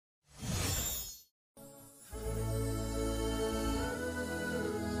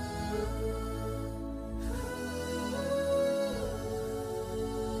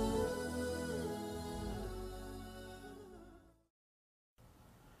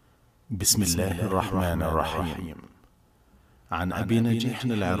بسم الله الرحمن الرحيم. عن أبي نجيح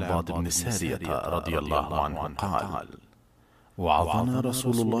العرباض بن سارية رضي الله عنه قال: وعظنا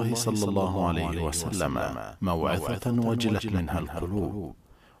رسول الله صلى الله عليه وسلم موعظة وجلت منها القلوب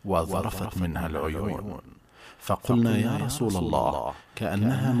وذرفت منها العيون، فقلنا: يا رسول الله،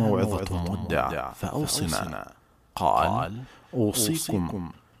 كأنها موعظة مودع، فأوصنا. قال: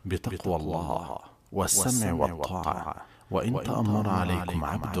 أوصيكم بتقوى الله والسمع والطاعة، وإن تأمر عليكم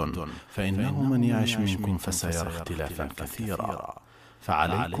عبد فإنه من يعش منكم فسيرى اختلافا كثيرا،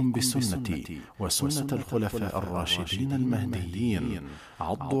 فعليكم بسنتي وسنة الخلفاء الراشدين المهديين،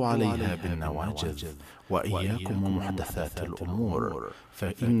 عضوا عليها بالنواجذ، وإياكم ومحدثات الأمور،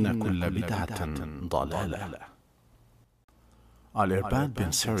 فإن كل بدعة ضلالة. Al-Irbad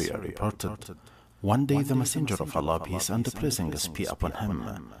bin Syria reported, one day the Messenger of Allah, peace and blessings be upon him,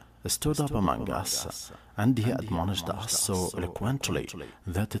 stood up among us, and he admonished us so eloquently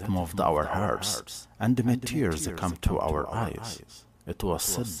that it moved our hearts and made tears come to our eyes. It was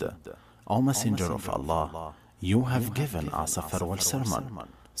said, O Messenger of Allah, you have given us a farewell sermon,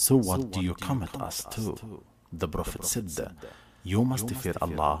 so what do you commit us to? The Prophet said, you must fear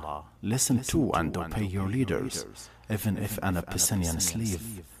Allah, listen to and obey your leaders, even if an Abyssinian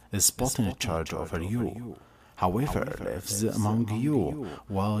slave is put in charge over you. However, lives among you,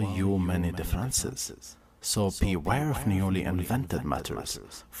 while you many differences. So beware of newly invented matters,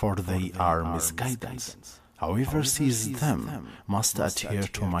 for they are misguidance. Whoever sees them must adhere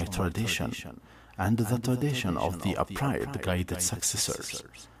to my tradition, and the tradition of the upright guided successors.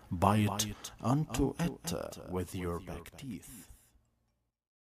 Bite unto it with your back teeth.